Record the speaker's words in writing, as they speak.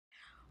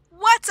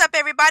What's up,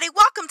 everybody?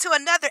 Welcome to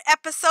another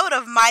episode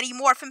of Mighty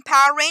Morphin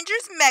Power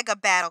Rangers Mega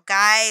Battle,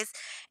 guys.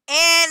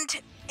 And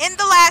in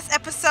the last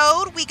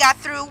episode, we got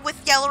through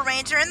with Yellow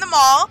Ranger in the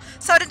mall.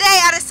 So today,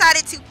 I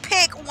decided to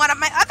pick one of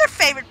my other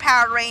favorite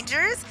Power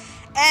Rangers,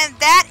 and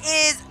that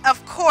is,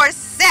 of course,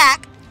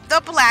 Zach,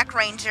 the Black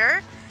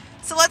Ranger.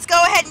 So let's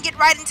go ahead and get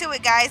right into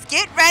it, guys.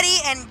 Get ready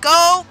and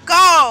go,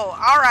 go!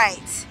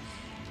 Alright.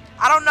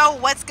 I don't know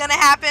what's gonna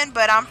happen,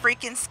 but I'm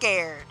freaking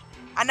scared.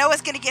 I know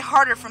it's gonna get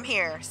harder from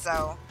here,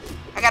 so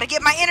I gotta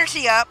get my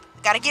energy up.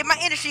 Gotta get my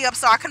energy up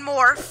so I can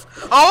morph.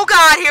 Oh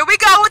god, here we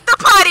go with the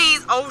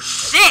putties! Oh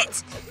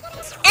shit!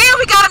 And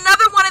we got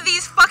another one of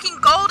these fucking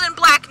golden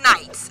black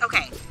knights.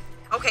 Okay.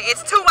 Okay,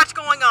 it's too much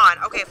going on.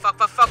 Okay, fuck.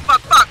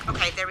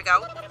 Okay, there we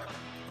go.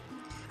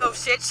 Oh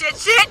shit.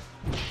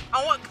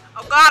 Oh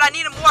god, I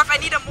need to morph.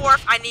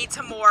 I need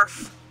to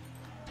morph.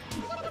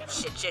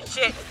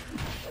 Shit.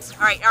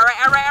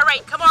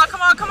 Alright. Come on.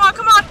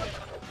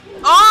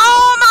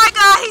 Oh my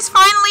god, he's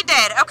finally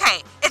dead.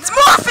 Okay, it's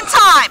morphin'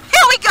 time.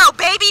 Here we go,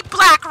 baby.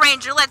 Black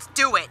Ranger, let's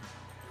do it.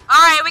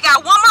 Alright, we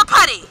got one more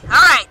putty.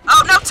 Alright.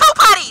 Oh no, two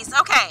putties.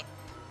 Okay.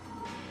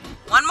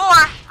 One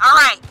more.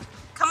 Alright.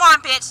 Come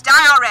on, bitch.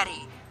 Die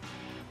already.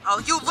 Oh,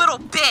 you little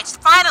bitch.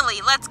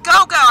 Finally, let's go.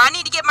 I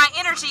need to get my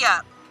energy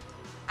up.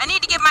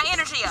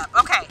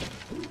 Okay.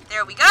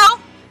 There we go.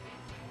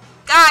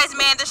 Guys,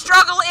 man, the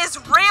struggle is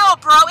real,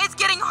 bro. It's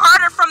getting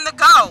harder from the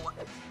go.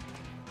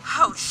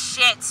 Oh,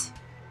 shit.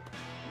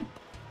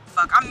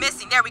 Fuck, I'm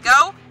missing. There we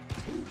go.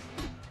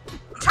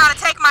 I'm trying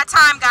to take my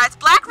time, guys.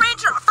 Black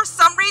Ranger, for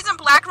some reason,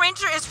 Black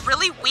Ranger is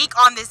really weak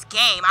on this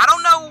game. I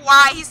don't know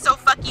why he's so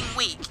fucking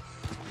weak.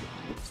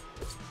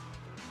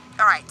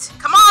 Alright.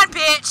 Come on,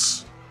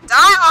 bitch.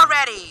 Die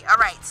already.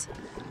 Alright.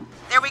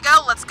 There we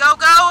go. Let's go.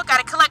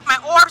 Gotta collect my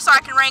orb so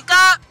I can rank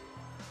up.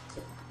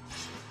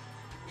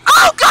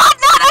 Oh, God,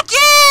 not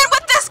again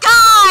with this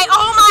guy.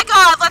 Oh, my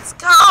God. Let's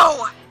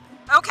go.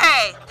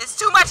 Okay. There's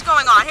too much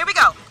going on. Here we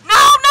go. No.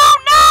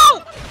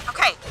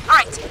 Okay. All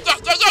right. Yeah.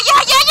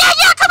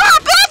 Come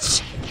on,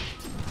 bitch.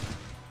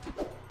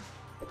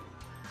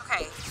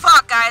 Okay.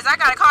 Fuck, guys. I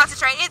gotta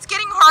concentrate. It's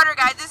getting harder,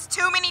 guys. There's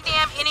too many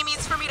damn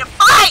enemies for me to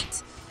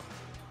fight.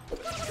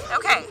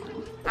 Okay.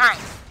 All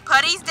right.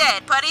 Putty's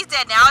dead.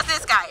 Now it's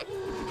this guy.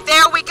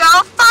 There we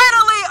go.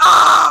 Finally.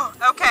 Oh.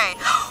 Okay.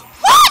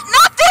 What?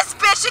 Not this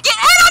bitch again.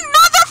 And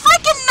another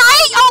freaking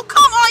night. Oh,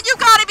 come on. You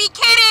gotta be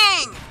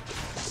kidding.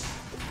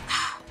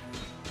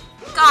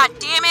 God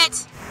damn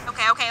it.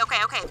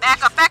 Okay.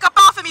 Back up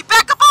off of me.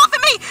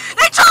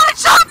 They trying to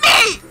jump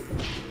me.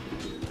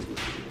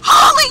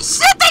 Holy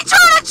shit, they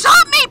trying to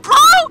jump me, bro.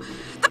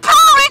 The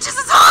Power Rangers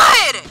is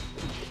hood.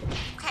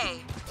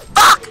 Okay.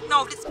 Fuck.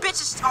 No, this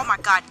bitch is, oh my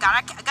god.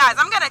 Guys,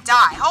 I'm gonna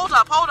die. Hold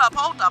up.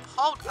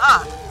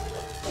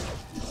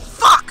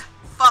 Fuck.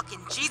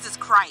 Fucking Jesus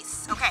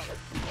Christ. Okay.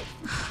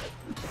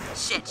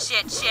 Shit.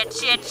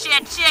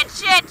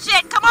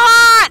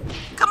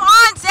 Come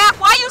on, Zach.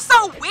 Why you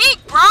so weak,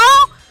 bro?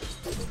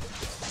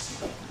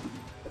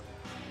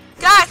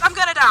 Guys, I'm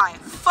gonna die.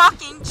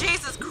 Fucking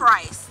Jesus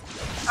Christ.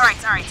 Alright.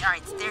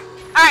 There.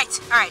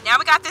 Alright. Now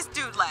we got this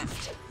dude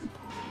left.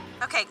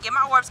 Okay, get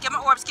my orbs. Oh,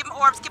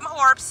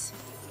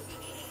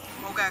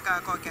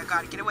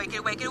 God. Get away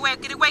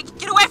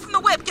from the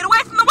whip. No,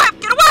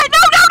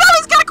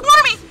 he's gonna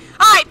corner me.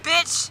 Alright,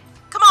 bitch.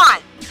 Come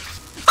on.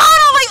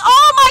 Finally!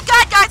 Oh my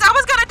god, guys, I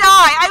was gonna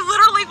die. I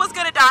literally was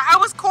gonna die. I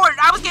was cornered.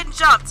 I was getting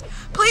jumped.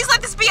 Please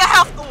let this be a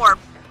health orb.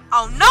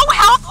 Oh, no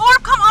health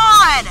orb? Come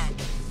on.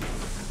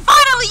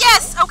 Finally,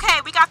 yes.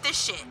 Okay, we got this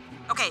shit.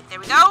 Okay, there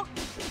we go.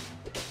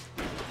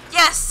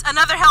 Yes,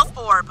 another health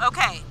orb.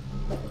 Okay.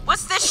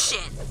 What's this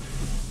shit?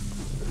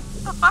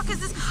 What the fuck is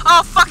this?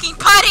 Oh, fucking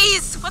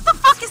putties. What the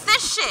fuck is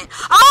this shit?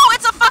 Oh,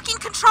 it's a fucking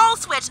control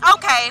switch.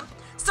 Okay.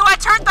 So I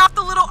turned off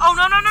the little, oh,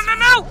 no.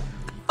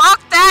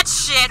 Fuck that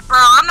shit,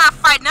 bro. I'm not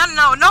fighting.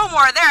 No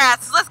more of their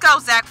asses. Let's go,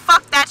 Zach.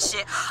 Fuck that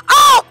shit.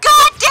 Oh,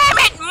 god damn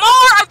it.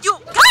 More of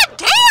you. God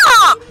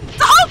damn.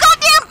 The whole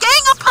goddamn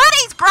gang of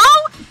putties, bro.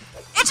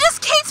 It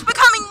just keeps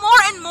becoming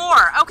more and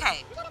more.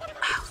 Okay.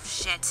 Oh,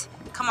 shit.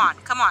 Come on.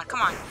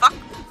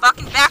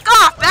 Fucking back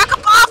off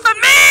of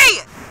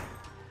me.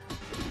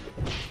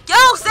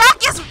 Yo, Zach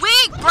is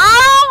weak,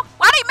 bro.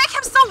 Why do you make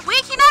him so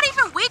weak? He's not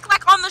even weak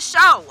like on the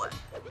show.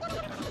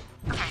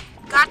 Okay.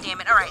 God damn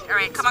it. All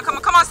right. Come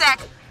on, Zach.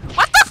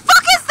 What the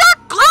fuck is that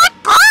black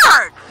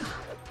bird?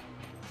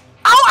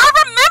 Oh, I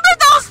remember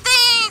those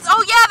things.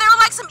 Oh, yeah, they were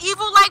like some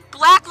evil, like,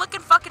 black-looking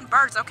fucking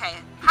birds. Okay.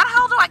 How the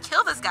hell do I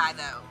kill this guy,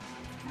 though?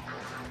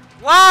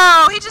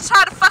 Whoa, he just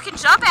tried to fucking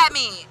jump at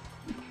me.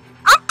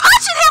 I'm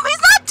punching him.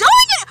 He's not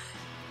doing it.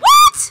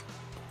 What?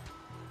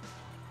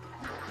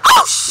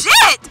 Oh,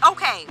 shit.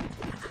 Okay.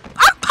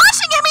 I'm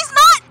punching him. He's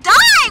not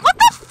dying. What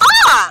the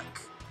fuck?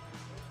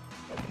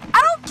 I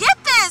don't get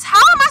this.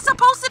 How am I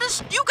supposed to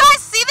you guys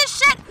see this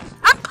shit?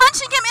 I'm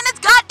punching him in his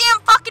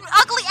goddamn fucking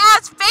ugly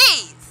ass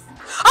face.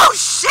 Oh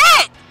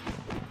shit!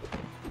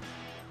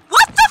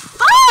 What the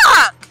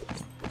fuck?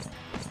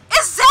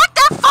 Is Zach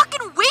that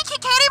fucking weak? He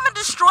can't even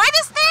destroy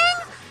this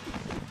thing?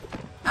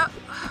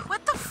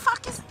 What the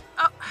fuck is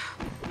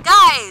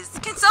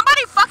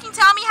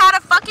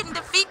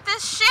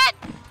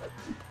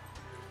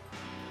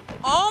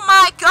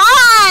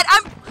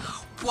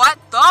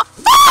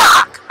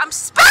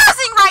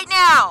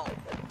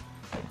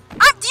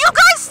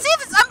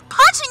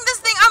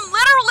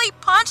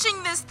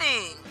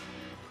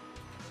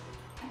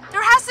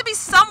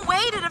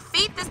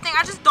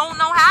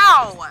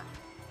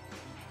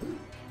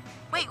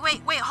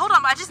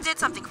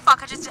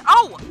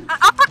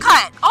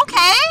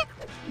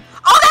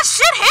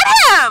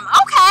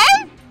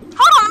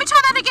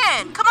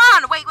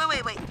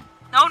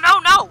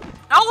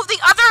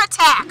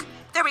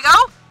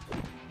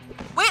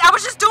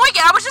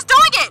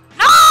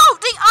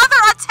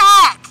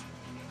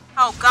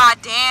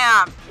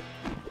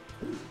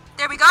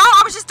There we go.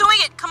 I was just doing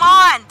it. Come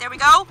on. There we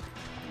go.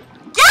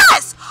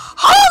 Yes!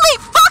 Holy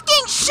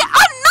fucking shit!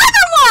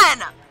 Another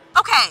one!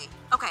 Okay.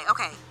 Okay,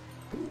 okay.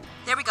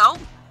 There we go.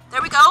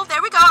 There we go.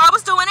 There we go. I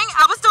was doing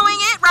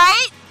it,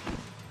 right?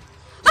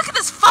 Look at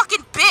this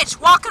fucking bitch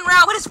walking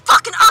around with his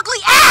fucking ugly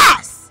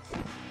ass!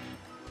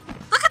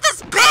 Look at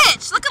this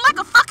bitch! Looking like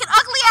a fucking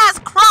ugly ass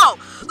crow!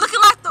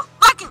 Looking like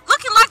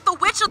the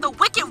witch of the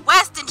Wicked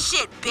West and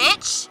shit,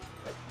 bitch!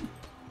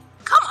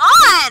 Come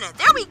on!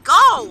 There we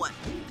go!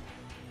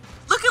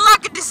 Looking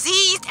like a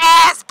diseased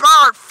ass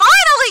bird.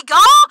 Finally,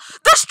 y'all!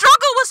 The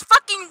struggle was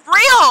fucking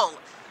real!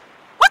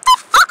 What the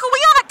fuck? Are we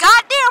on a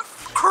goddamn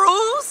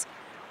cruise?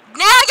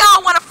 Now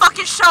y'all wanna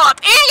fucking show up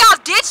and y'all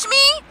ditch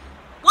me?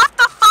 What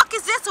the fuck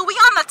is this? Are we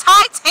on the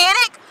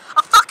Titanic?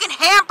 A fucking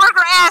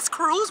hamburger ass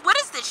cruise? What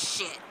is this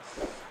shit?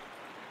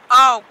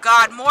 Oh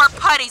god, more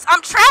putties.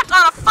 I'm trapped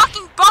on a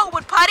fucking boat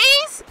with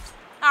putties?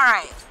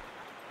 Alright.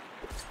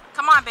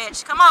 Come on,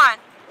 bitch. Come on.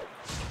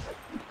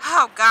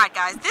 Oh god,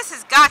 guys. This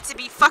has got to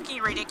be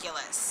fucking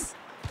ridiculous.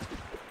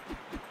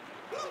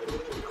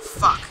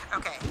 Fuck.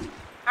 Okay.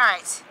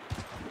 Alright.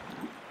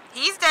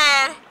 He's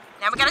dead.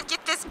 Now we gotta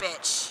get this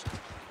bitch.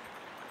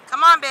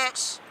 Come on,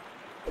 bitch.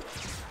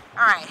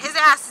 Alright, his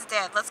ass is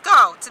dead. Let's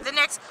go to the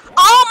next.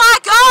 Oh my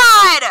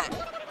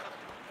god!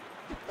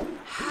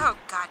 Oh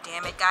god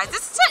damn it, guys.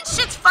 This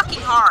shit's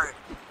fucking hard.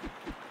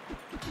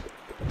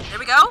 There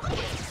we go.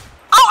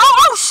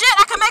 Oh shit!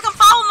 I can make him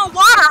fall in the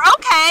water.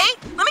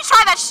 Okay. Let me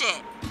try that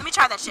shit. Let me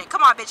try that shit.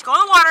 Come on, bitch. Go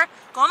in the water.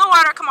 Go in the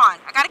water. Come on.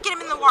 I gotta get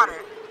him in the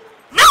water.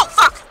 No!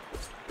 Fuck!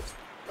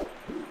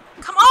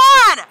 Come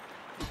on!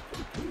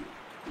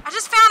 I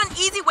just found an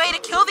easy way to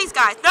kill these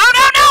guys. No,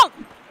 no, no!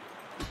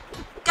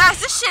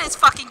 Guys, this shit is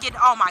fucking getting...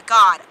 Oh my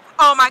god.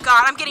 Oh my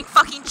god. I'm getting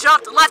fucking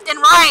jumped left and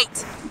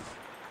right.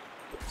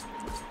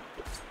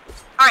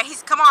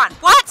 Alright, come on.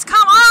 What?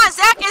 Come on!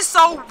 Zach is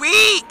so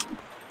weak!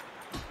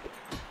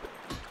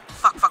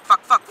 Fuck, fuck,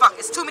 fuck, fuck, fuck.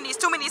 It's too many, it's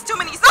too many, it's too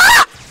many.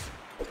 Ah!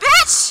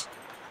 Bitch!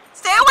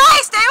 Stay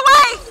away, stay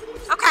away!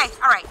 Okay,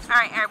 alright,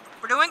 alright, alright.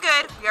 We're doing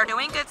good. We are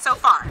doing good so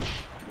far.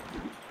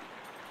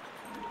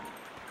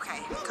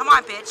 Okay, come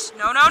on, bitch.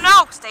 No, no,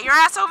 no! Stay your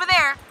ass over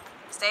there.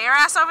 Stay your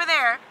ass over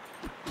there.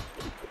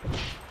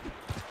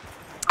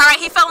 Alright,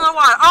 he fell in the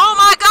water. Oh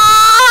my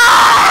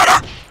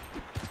god!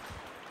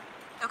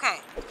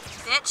 Okay.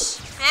 Bitch,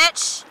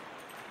 bitch.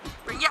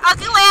 Bring your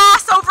ugly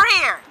ass over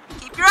here.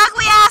 Keep your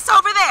ugly ass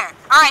over there.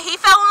 Alright, he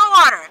fell in the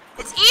water.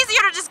 It's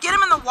easier to just get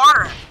him in the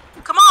water.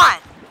 Come on.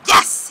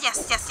 Yes,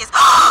 yes, yes, yes.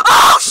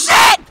 Oh,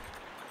 shit!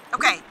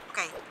 Okay,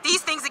 okay.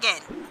 These things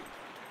again.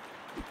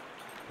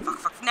 Fuck,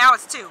 fuck. Now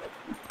it's two.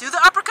 Do the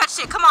uppercut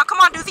shit. Come on, come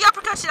on. Do the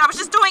uppercut shit. I was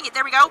just doing it.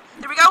 There we go.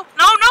 There we go.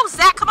 No, no,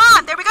 Zach. Come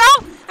on. There we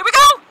go. There we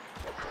go.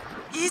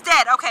 He's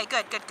dead. Okay,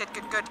 good, good, good,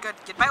 good, good, good.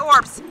 Get my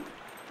orbs.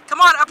 Come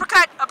on,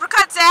 uppercut.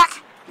 Uppercut,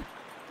 Zach.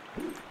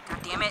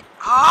 God damn it.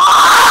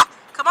 Ah!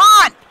 Come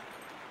on.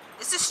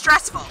 This is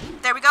stressful.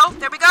 There we go.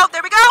 There we go.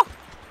 There we go.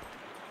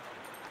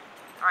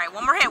 All right,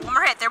 one more hit. One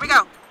more hit. There we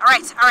go. All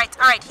right, all right,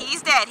 all right.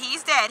 He's dead.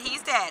 He's dead.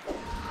 He's dead.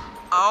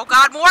 Oh,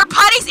 God, more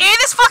putties and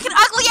this fucking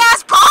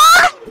ugly-ass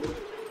bird!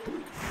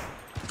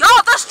 Yo,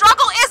 the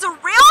struggle is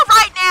real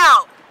right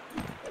now!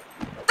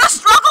 The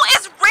struggle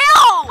is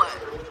real!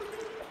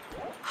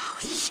 Oh,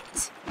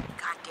 shit.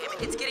 God damn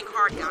it. It's getting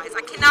hard, guys.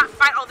 I cannot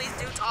fight all these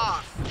dudes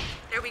off.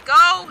 There we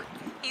go.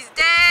 He's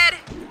dead.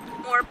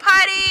 More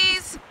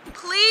putties.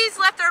 Please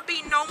let there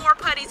be no more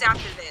putties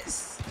after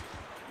this.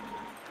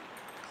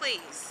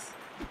 Please.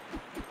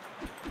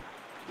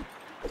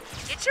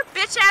 Get your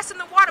bitch ass in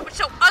the water with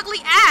your ugly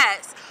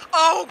ass.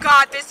 Oh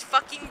god, this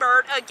fucking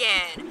bird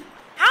again.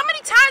 How many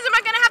times am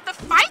I gonna have to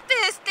fight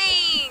this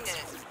thing?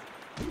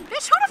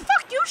 Bitch, who the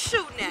fuck you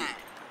shooting at?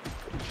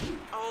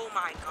 Oh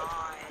my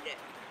god.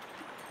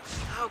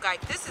 Oh god,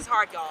 this is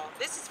hard, y'all.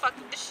 This shit's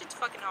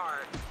fucking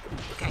hard.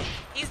 Okay,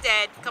 he's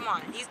dead. Come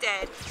on, he's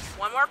dead.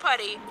 One more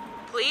putty.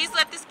 Please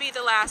let this be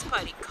the last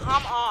putty.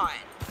 Come on.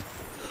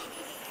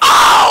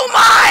 Oh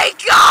my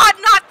god,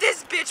 not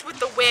this bitch with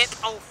the whip.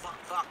 Oh fuck,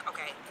 fuck,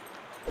 okay.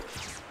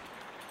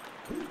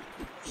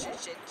 Shit,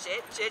 shit,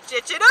 shit, shit,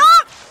 shit, shit,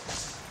 ah!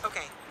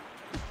 Okay.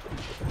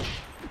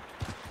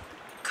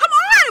 Come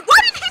on! Why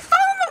did he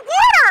fall in the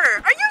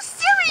water? Are you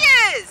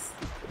serious?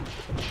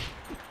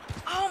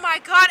 Oh my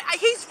god,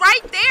 he's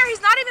right there.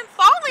 He's not even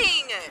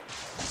falling.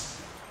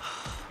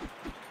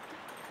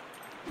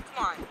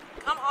 Come on.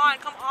 Come on,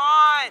 come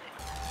on.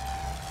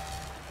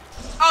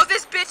 Oh,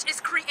 this bitch is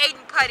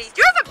creating putties.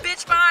 You're the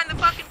bitch behind the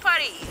fucking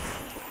putties.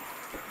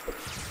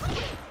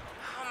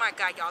 Oh my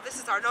god, y'all, this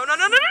is hard. No, no,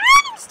 no, no, no,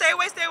 no! Stay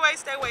away, stay away,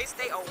 stay away,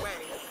 stay away.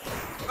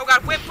 Oh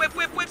god, whip, whip,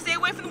 whip, whip. Stay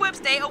away from the whip,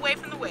 stay away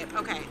from the whip.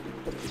 Okay.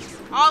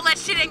 All that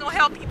shit ain't gonna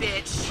help you,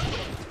 bitch.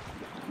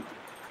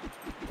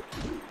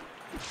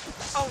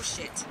 Oh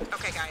shit.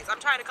 Okay, guys, I'm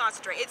trying to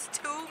concentrate. It's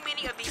too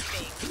many of these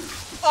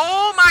things.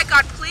 Oh my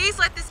god, please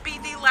let this be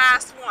the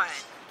last one.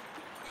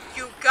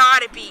 You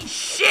gotta be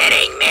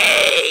shitting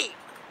me!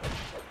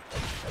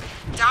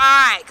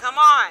 Die, come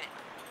on.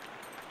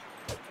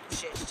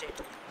 Shit,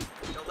 shit.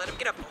 Don't let him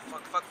get up. Oh,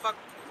 fuck, fuck, fuck.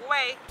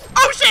 Away.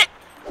 Oh, shit!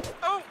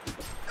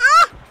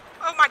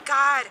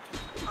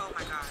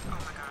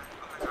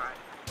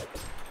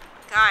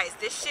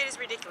 This shit is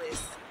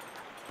ridiculous.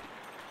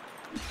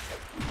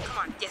 Come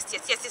on. Yes,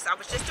 yes, yes, yes. I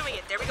was just doing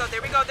it. There we go,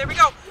 there we go, there we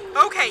go.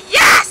 Okay,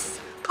 yes!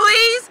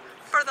 Please!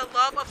 For the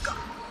love of God.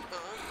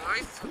 Oh my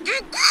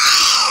fucking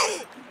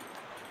God!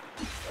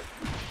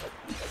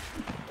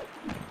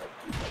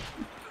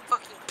 I'm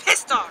fucking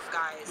pissed off,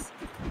 guys.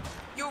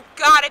 You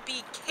gotta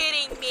be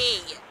kidding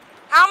me.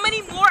 How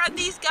many more of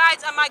these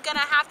guys am I gonna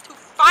have to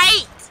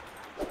fight?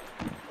 Oh,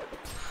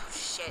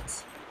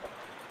 shit.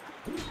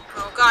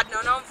 Oh God,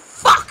 no, no,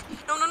 fuck!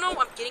 No, no, no,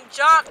 I'm getting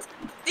jumped.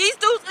 These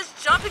dudes is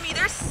jumping me,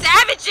 they're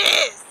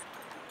savages!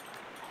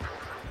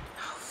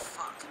 Oh,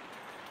 fuck.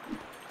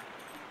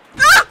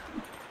 Ah!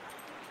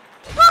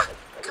 Ah!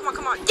 Come on,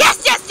 come on.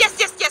 Yes, yes, yes,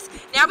 yes, yes!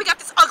 Now we got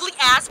this ugly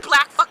ass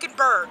black fucking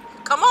bird.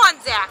 Come on,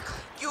 Zach.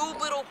 You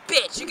little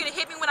bitch. You're gonna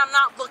hit me when I'm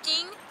not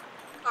looking?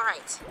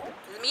 Alright.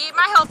 Let me eat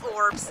my health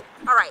orbs.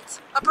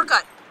 Alright.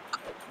 Uppercut.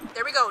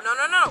 There we go. No,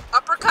 no, no, no.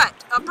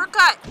 Uppercut.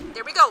 Uppercut.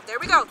 There we go. There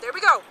we go. There we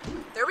go.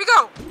 There we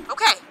go.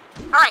 Okay.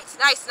 Alright.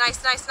 Nice,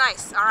 nice, nice,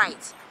 nice.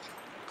 Alright.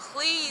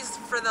 Please,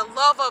 for the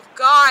love of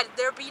God,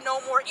 there be no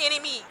more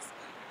enemies.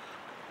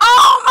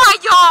 Oh my,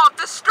 y'all.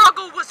 The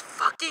struggle was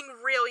fucking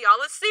real, y'all.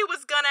 Let's see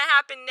what's gonna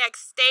happen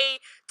next. Stay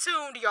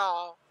tuned,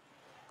 y'all.